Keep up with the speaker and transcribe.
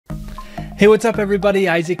Hey, what's up everybody?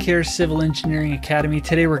 Isaac here, Civil Engineering Academy.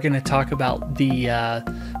 Today we're going to talk about the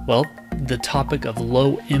topic of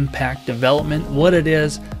low impact development, what it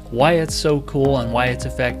is, why it's so cool, and why it's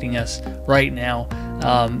affecting us right now.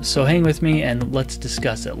 So hang with me and let's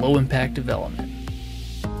discuss it. Low impact development.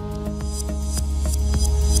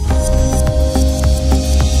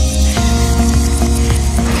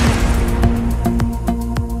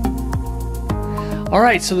 All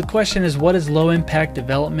right, so the question is, what is low impact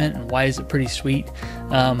development and why is it pretty sweet?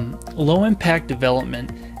 Low impact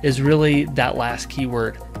development is really that last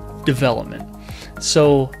keyword, development.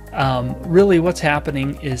 So really what's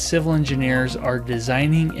happening is civil engineers are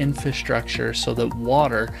designing infrastructure so that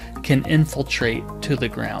water can infiltrate to the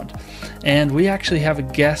ground. And we actually have a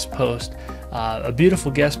guest post, a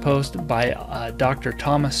beautiful guest post by Dr.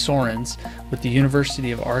 Thomas Sorens with the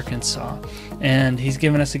University of Arkansas. And he's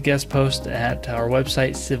given us a guest post at our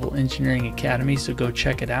website, Civil Engineering Academy, so go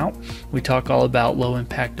check it out. We talk all about low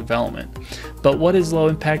impact development. But what is low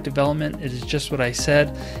impact development? It is just what I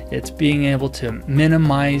said. It's being able to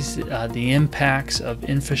minimize the impacts of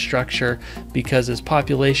infrastructure, because as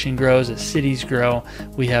population grows, as cities grow,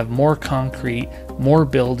 we have more concrete, more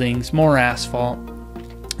buildings, more asphalt,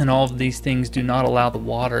 and all of these things do not allow the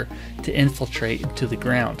water to infiltrate to the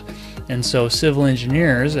ground. And so civil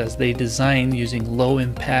engineers, as they design using low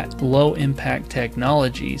impact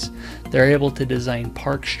technologies, they're able to design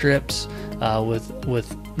park strips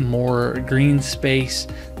with more green space.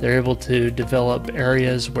 They're able to develop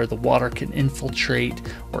areas where the water can infiltrate,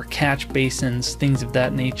 or catch basins, things of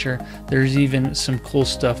that nature. There's even some cool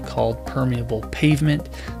stuff called permeable pavement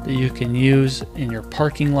that you can use in your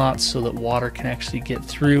parking lots so that water can actually get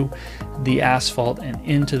through the asphalt and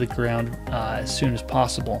into the ground as soon as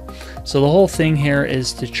possible. So the whole thing here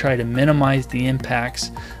is to try to minimize the impacts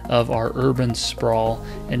of our urban sprawl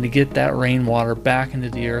and to get that rainwater back into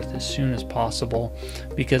the earth as soon as possible,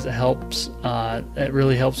 because it helps, it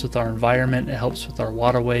really helps with our environment, it helps with our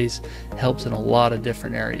waterways, it helps in a lot of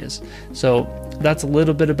different areas. So that's a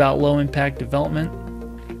little bit about low impact development.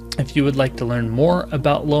 If you would like to learn more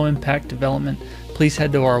about low impact development, please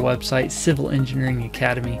head to our website, Civil Engineering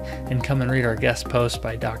Academy, and come and read our guest post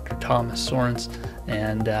by Dr. Thomas Sorens,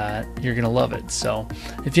 and you're going to love it. So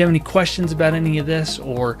if you have any questions about any of this,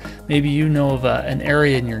 or maybe you know of an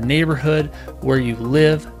area in your neighborhood where you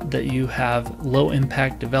live that you have low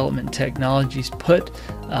impact development technologies put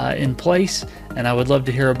in place, and I would love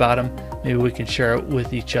to hear about them, maybe we can share it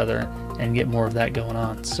with each other and get more of that going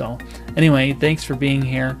on. So anyway, thanks for being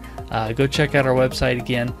here. Go check out our website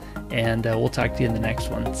again, and we'll talk to you in the next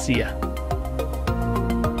one. See ya.